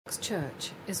Orthodox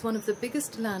Church is one of the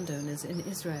biggest landowners in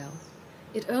Israel.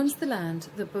 It owns the land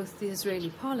that both the Israeli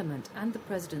parliament and the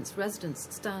president's residence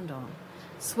stand on,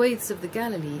 swathes of the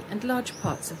Galilee and large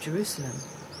parts of Jerusalem.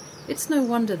 It's no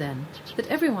wonder then that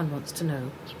everyone wants to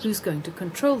know who's going to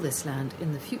control this land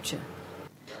in the future.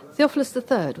 Theophilis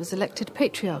III was elected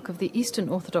Patriarch of the Eastern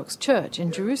Orthodox Church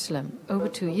in Jerusalem over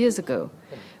 2 years ago,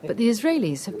 but the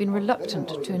Israelis have been reluctant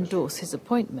to endorse his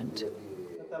appointment.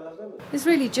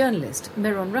 Israeli journalist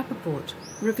Meron Rappaport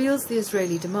reveals the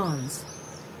Israeli demands.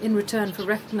 In return for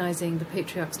recognizing the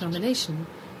Patriarch's nomination,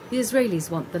 the Israelis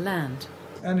want the land.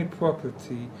 Any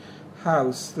property,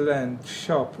 house, land,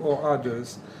 shop or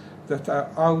others that are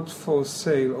out for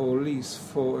sale or lease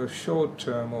for a short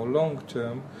term or long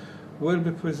term will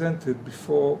be presented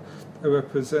before a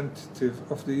representative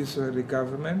of the Israeli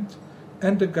government,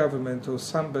 and the government or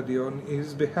somebody on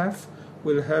his behalf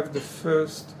will have the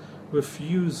first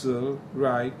refusal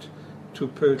right to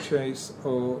purchase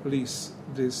or lease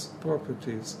these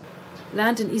properties.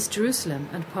 Land in East Jerusalem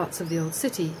and parts of the Old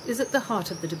City is at the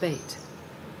heart of the debate.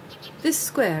 This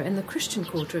square in the Christian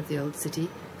quarter of the Old City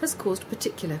has caused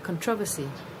particular controversy.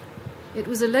 It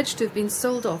was alleged to have been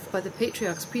sold off by the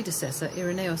Patriarch's predecessor,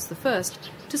 Irenaeus I,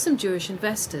 to some Jewish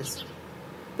investors.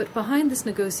 But behind this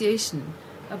negotiation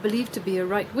are believed to be a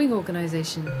right-wing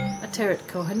organization, Ateret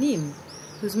Kohanim,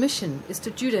 whose mission is to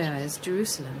Judaize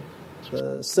Jerusalem.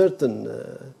 Certain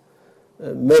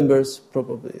members,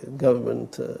 probably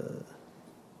government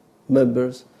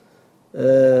members,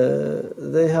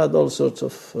 they had all sorts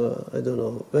of,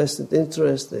 vested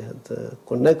interests. They had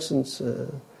connections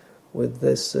with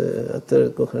this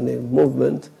Ateret Kohanim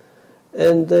movement,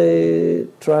 and they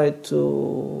tried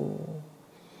to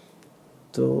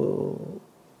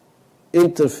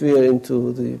interfere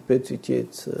into the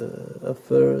Patriarchate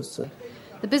affairs.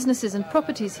 The businesses and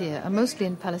properties here are mostly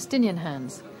in Palestinian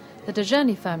hands. The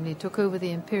Dajani family took over the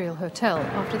Imperial Hotel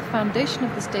after the foundation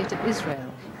of the State of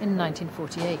Israel in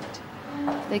 1948.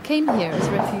 They came here as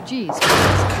refugees from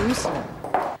East Jerusalem.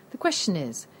 The question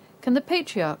is, can the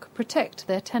Patriarch protect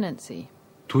their tenancy?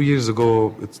 2 years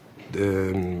ago,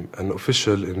 an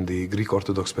official in the Greek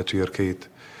Orthodox Patriarchate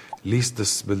leased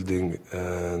this building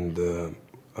and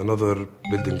another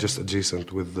building just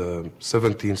adjacent with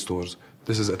 17 stores.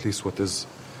 This is at least what is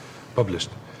published,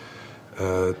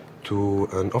 to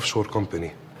an offshore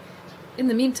company. In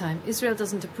the meantime, Israel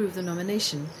doesn't approve the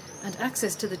nomination, and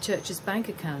access to the church's bank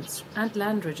accounts and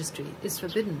land registry is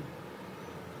forbidden.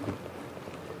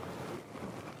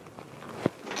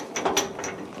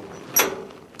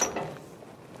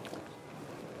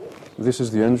 This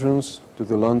is the entrance to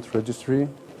the land registry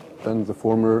and the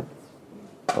former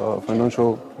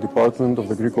financial department of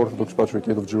the Greek Orthodox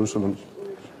Patriarchate of Jerusalem.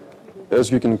 As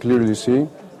you can clearly see,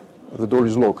 the door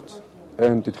is locked,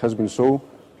 and it has been so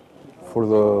for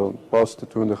the past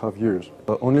 2.5 years.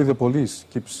 Only the police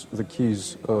keeps the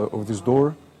keys of this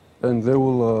door, and they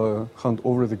will hand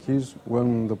over the keys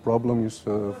when the problem is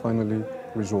finally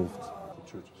resolved.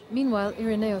 Meanwhile,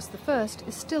 Irenaeus I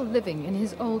is still living in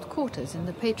his old quarters in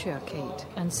the Patriarchate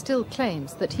and still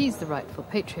claims that he's the rightful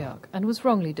Patriarch and was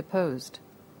wrongly deposed.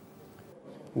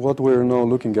 What we're now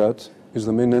looking at is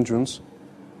the main entrance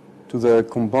to the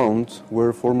compound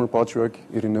where former Patriarch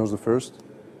Irenaeus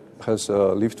I has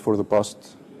lived for the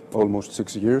past almost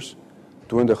 6 years,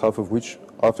 2.5 of which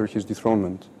after his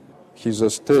dethronement. His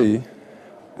stay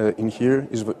in here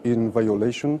is in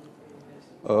violation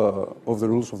of the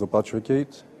rules of the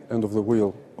Patriarchate and of the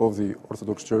will of the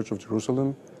Orthodox Church of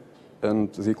Jerusalem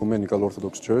and the Ecumenical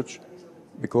Orthodox Church,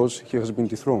 because he has been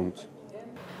dethroned.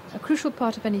 A crucial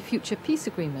part of any future peace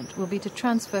agreement will be to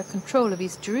transfer control of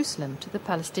East Jerusalem to the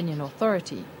Palestinian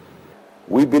Authority.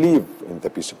 We believe in the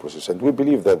peace process, and we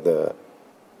believe that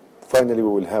finally we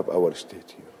will have our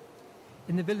state here.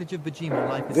 In the village of Bajima,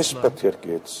 life is this slow.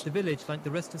 Patriarchate, the village, like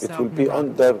the rest of it will be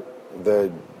under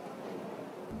the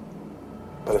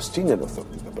Palestinian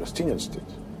Authority, the Palestinian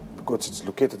state, because it's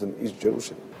located in East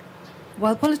Jerusalem.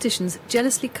 While politicians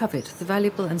jealously covet the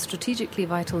valuable and strategically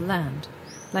vital land,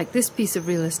 like this piece of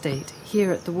real estate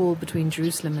here at the wall between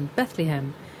Jerusalem and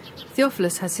Bethlehem,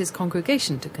 Theophilis has his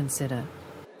congregation to consider.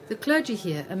 The clergy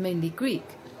here are mainly Greek,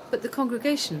 but the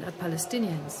congregation are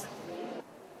Palestinians.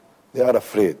 They are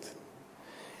afraid.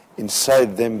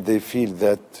 Inside them they feel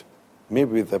that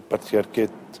maybe the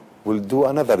Patriarchate will do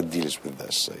another deals with the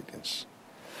assailants,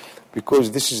 because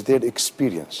this is their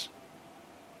experience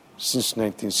since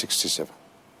 1967.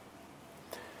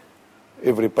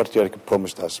 Every Patriarch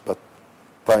promised us, but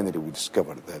finally we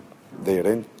discovered that they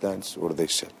rent lands or they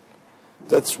sell.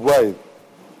 That's why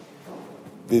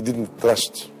they didn't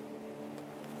trust.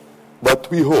 But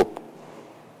we hope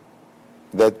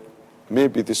that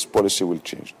maybe this policy will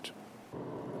change.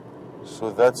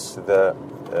 So that's the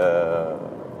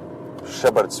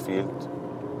Shepherd's Field,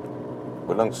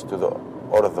 belongs to the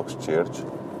Orthodox Church.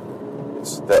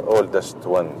 It's the oldest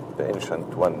one, the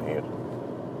ancient one here.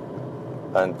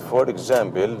 And for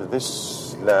example,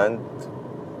 this land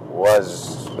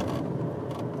was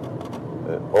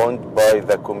owned by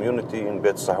the community in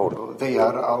Bet Sahur. They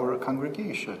are our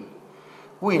congregation.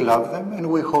 We love them,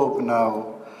 and we hope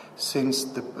now, since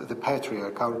the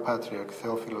Patriarch, our Patriarch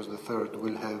Theophilos III,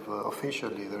 will have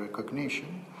officially the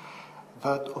recognition,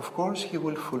 that of course he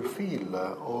will fulfill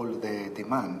all the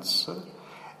demands,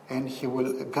 and he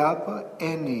will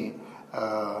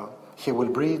he will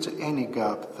bridge any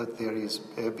gap that there is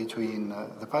between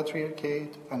the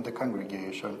Patriarchate and the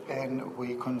congregation. And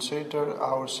we consider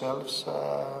ourselves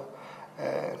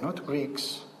not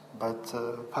Greeks, but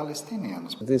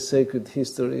Palestinians. This sacred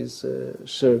history is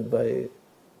shared by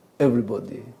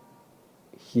everybody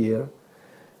here,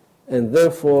 and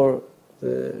therefore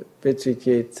the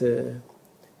Patriarchate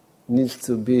needs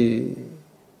to be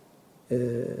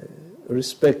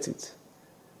respected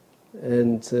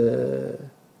and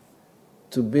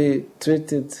to be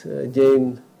treated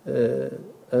again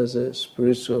as a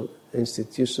spiritual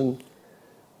institution,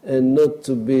 and not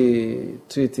to be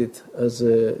treated as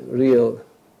a real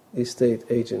estate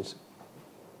agency.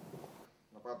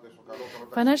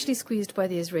 Financially squeezed by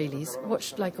the Israelis,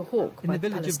 watched like a hawk by the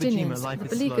Palestinians, the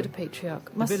beleaguered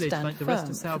patriarch must stand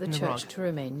firm for the church to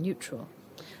remain neutral.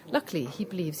 Luckily, he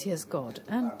believes he has God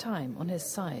and time on his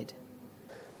side.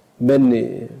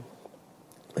 Many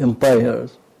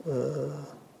empires,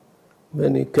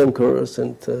 many conquerors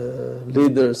and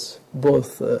leaders,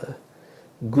 both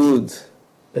good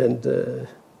and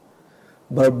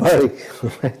barbaric,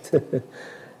 right?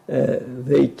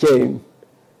 They came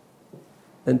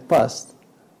and passed.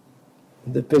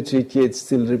 The Patriarchate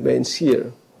still remains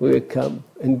here. We come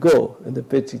and go, and the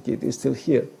Patriarchate is still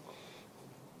here.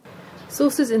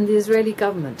 Sources in the Israeli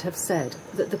government have said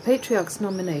that the Patriarch's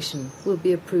nomination will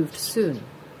be approved soon.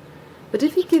 But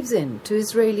if he gives in to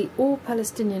Israeli or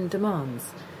Palestinian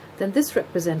demands, then this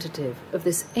representative of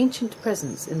this ancient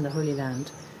presence in the Holy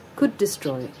Land could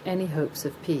destroy any hopes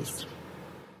of peace.